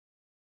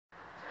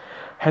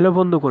Hello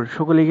বন্ধুগণ,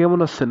 সকলে কেমন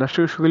আছেন? আশা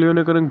করি সকলে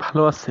অনেক অনেক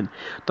ভালো আছেন।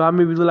 তো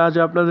আমি বিদুল আজ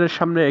আপনাদের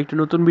সামনে একটি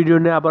নতুন ভিডিও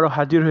নিয়ে আবারও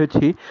হাজির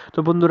হয়েছি। তো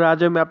বন্ধুরা, আজ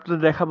আমি আপনাদের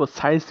দেখাবো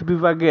সায়েন্স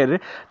বিভাগের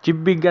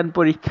জীববিজ্ঞান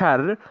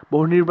পরীক্ষার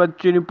বহু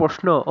নির্বাচনী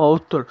প্রশ্ন ও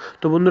উত্তর।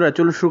 তো বন্ধুরা,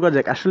 চলুন শুরু করা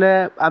যাক। আসলে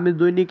আমি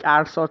দৈনিক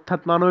আর্টস অর্থাৎ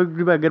মানবিক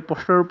বিভাগের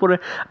প্রশ্নের উপরে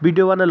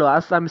ভিডিও বানালো,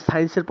 আজ আমি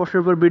সায়েন্সের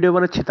প্রশ্নের উপর ভিডিও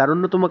বানাচ্ছি। তার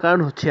অন্যতম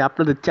কারণ হচ্ছে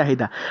আপনাদের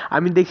চাহিদা।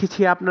 আমি দেখেছি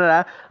আপনারা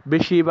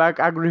বেশিরভাগ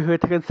আগ্রহী হয়ে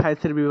থাকেন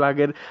সায়েন্সের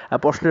বিভাগের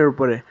প্রশ্নের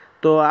উপরে।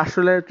 তো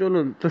আসলে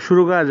চলুন তো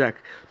শুরু করা যাক।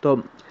 তো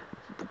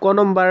ক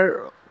নম্বর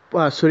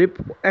সরি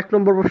 1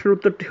 নম্বর প্রশ্নের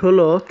উত্তরটি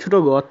হলো ছোট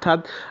গ অর্থাৎ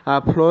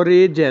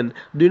ফ্লোরিজেন।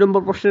 2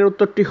 নম্বর প্রশ্নের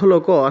উত্তরটি হলো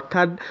ক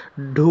অর্থাৎ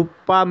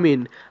ডোপামিন।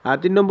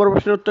 3 নম্বর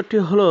প্রশ্নের উত্তরটি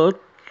হলো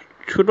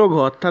ছোট ঘ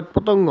অর্থাৎ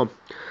পতঙ্গ।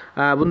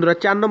 বন্ধুরা,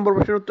 4 নম্বর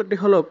প্রশ্নের উত্তরটি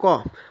হলো ক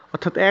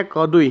অর্থাৎ 1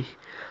 ও 2।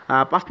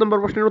 5 নম্বর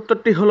প্রশ্নের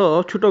উত্তরটি হলো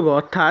ছোট গ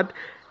অর্থাৎ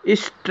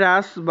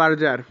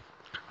স্ট্রাসবার্জার।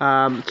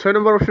 6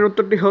 নম্বর প্রশ্নের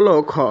উত্তরটি হলো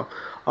খ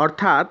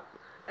অর্থাৎ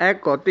 1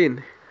 ও 3।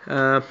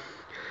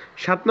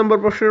 7 নম্বর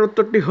প্রশ্নের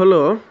উত্তরটি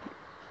হলো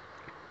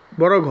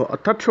বড় ঘ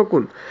অর্থাৎ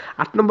শকুন।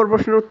 8 নম্বর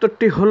প্রশ্নের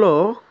উত্তরটি হলো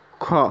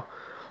খ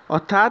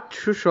অর্থাৎ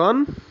শোষণ।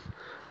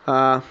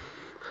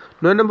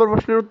 9 নম্বর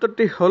প্রশ্নের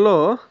উত্তরটি হলো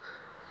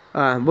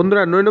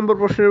বন্ধুরা, 9 নম্বর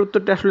প্রশ্নের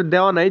উত্তরটি আসলে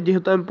দেওয়া নাই,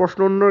 যেহেতু আমি প্রশ্ন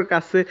অন্যর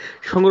কাছে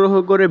সংগ্রহ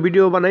করে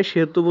ভিডিও বানাই,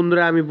 সেহেতু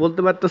বন্ধুরা আমি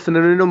বলতে পারতেছি না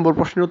 9 নম্বর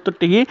প্রশ্নের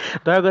উত্তরটি কি।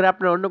 দয়া করে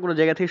আপনারা অন্য কোনো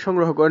জায়গা থেকে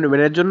সংগ্রহ করে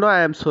নেবেন, এর জন্য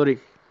আই এম সরি।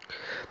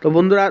 তো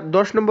বন্ধুরা,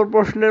 10 নম্বর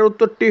প্রশ্নের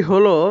উত্তরটি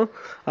হলো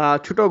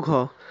ছোট ঘ।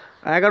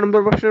 11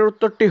 নম্বর প্রশ্নের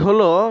উত্তরটি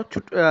হলো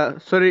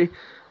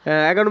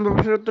 11 নম্বর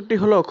প্রশ্নের উত্তরটি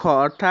হলো খ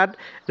অর্থাৎ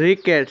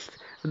রিকেটস।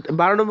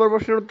 12 নম্বর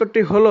প্রশ্নের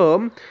উত্তরটি হলো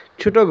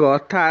ছোট গ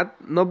অর্থাৎ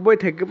 90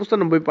 থেকে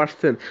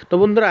 95%। তো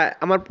বন্ধুরা,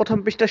 আমার প্রথম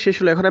পৃষ্ঠা শেষ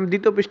হলো, এখন আমি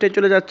দ্বিতীয় পৃষ্ঠায়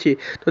চলে যাচ্ছি।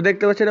 তো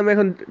দেখতে পাচ্ছেন আমি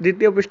এখন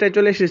দ্বিতীয় পৃষ্ঠায়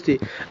চলে এসেছি।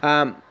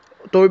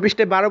 তো ওই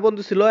পৃষ্ঠায় 12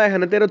 বন্ধু ছিল,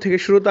 এখানে 13 থেকে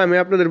শুরু। তো আমি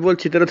আপনাদের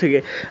বলছি 13 থেকে।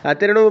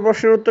 13 নম্বর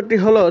প্রশ্নের উত্তরটি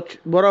হলো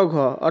বড় ঘ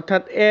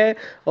অর্থাৎ এ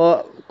ও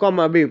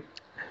কমা বি।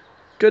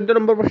 14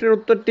 নম্বর প্রশ্নের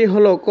উত্তরটি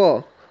হলো ক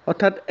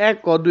অর্থাৎ 1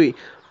 ও 2।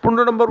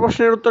 15 নম্বর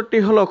প্রশ্নের উত্তরটি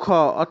হলো খ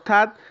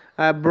অর্থাৎ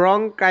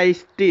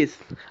ব্রঙ্কাইটিস।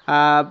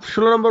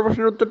 16 নম্বর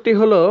প্রশ্নের উত্তরটি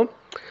হলো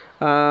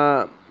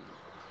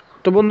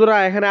তো বন্ধুরা,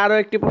 এখানে আরও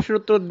একটি প্রশ্নের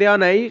উত্তর দেওয়া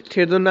নাই,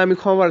 সেজন্য আমি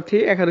ক্ষমাপ্রার্থী।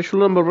 এখানে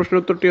 16 নম্বর প্রশ্নের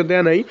উত্তরটিও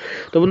দেওয়া নাই।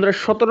 তো বন্ধুরা,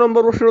 17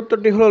 নম্বর প্রশ্নের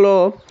উত্তরটি হলো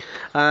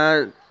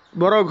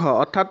বড় ঘ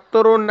অর্থাৎ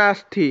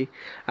তরুণাস্থি।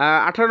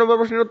 18 নম্বর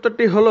প্রশ্নের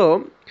উত্তরটি হলো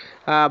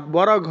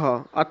বড় ঘ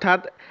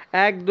অর্থাৎ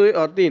 1, 2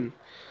 ও 3।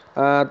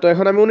 তো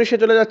এখন আমি 19-এ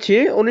চলে যাচ্ছি।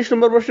 19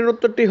 নম্বর প্রশ্নের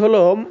উত্তরটি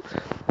হলো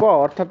ক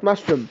অর্থাৎ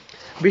মাশরুম।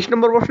 20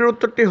 নম্বর প্রশ্নের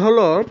উত্তরটি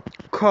হলো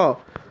খ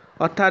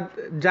অর্থাৎ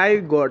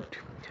জাইগোট।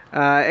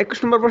 21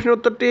 নম্বর প্রশ্নের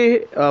উত্তরটি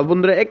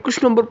বন্ধুরা, 21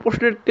 নম্বর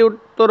প্রশ্নের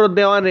উত্তর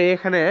দেওয়া নেই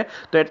এখানে।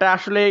 তো এটা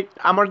আসলে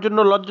আমার জন্য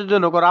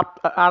লজ্জাজনক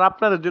আর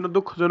আপনাদের জন্য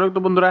দুঃখজনক। তো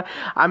বন্ধুরা,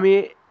 আমি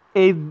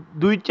এই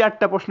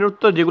 2-4টা প্রশ্নের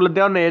উত্তর যেগুলো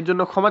দেওয়া নেই এর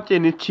জন্য ক্ষমা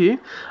চেয়ে নিচ্ছি।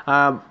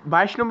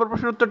 22 নম্বর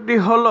প্রশ্নের উত্তরটি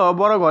হলো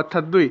বড় গ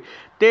অর্থাৎ 2।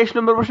 23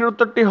 নম্বর প্রশ্নের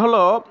উত্তরটি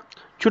হলো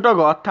ছোট গ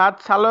অর্থাৎ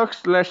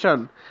সালোকসলেশন।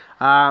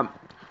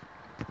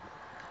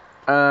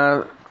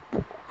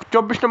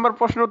 24 নম্বর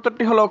প্রশ্নের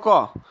উত্তরটি হলো ক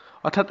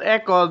অর্থাৎ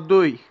 1 ও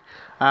 2।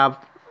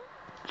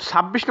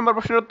 26 নম্বর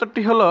প্রশ্নের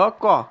উত্তরটি হলো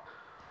ক।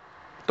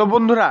 তো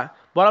বন্ধুরা,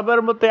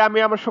 বরাবরের মধ্যে আমি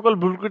আমার সকল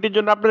ভুল ত্রুটির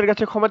জন্য আপনাদের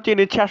কাছে ক্ষমা চেয়ে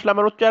নিচ্ছি। আসলে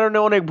আমার উচ্চারণে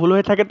অনেক ভুল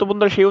হয়ে থাকে। তো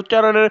বন্ধুরা, সেই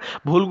উচ্চারণের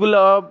ভুলগুলো,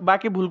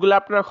 বাকি ভুলগুলো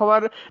আপনারা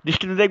ক্ষমার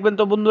দৃষ্টিতে দেখবেন।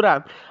 তো বন্ধুরা,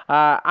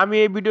 আমি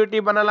এই ভিডিওটি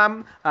বানালাম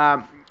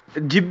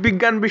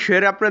জীববিজ্ঞান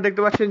বিষয়ের। আপনারা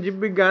দেখতে পাচ্ছেন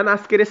জীববিজ্ঞান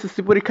আজকের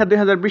এসএসসি পরীক্ষা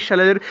 2020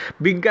 সালের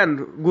বিজ্ঞান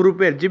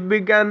গ্রুপের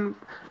জীববিজ্ঞান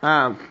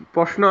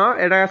প্রশ্ন।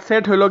 এটা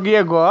সেট হলো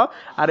গিয়ে গ,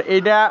 আর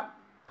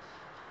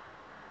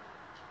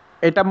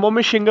এটা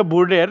ময়মনসিংহ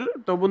বোর্ডের।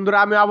 তো বন্ধুরা,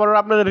 আমি আবারও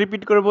আপনাদের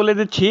রিপিট করে বলে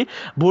দিচ্ছি,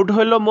 বোর্ড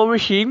হইল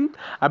ময়মনসিংহ,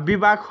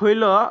 বিভাগ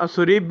হইল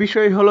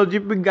বিষয় হলো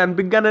জীববিজ্ঞান,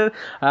 বিজ্ঞানের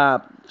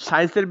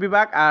সায়েন্সের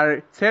বিভাগ, আর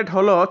সেট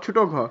হলো ছোট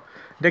ঘ।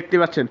 দেখতে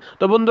পাচ্ছেন।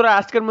 তো বন্ধুরা,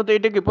 আজকের মতো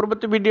এটাকে,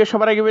 পরবর্তী ভিডিও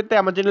সবার আগে পেতে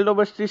আমার চ্যানেলটা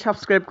অবশ্যই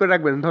সাবস্ক্রাইব করে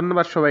রাখবেন।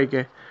 ধন্যবাদ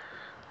সবাইকে।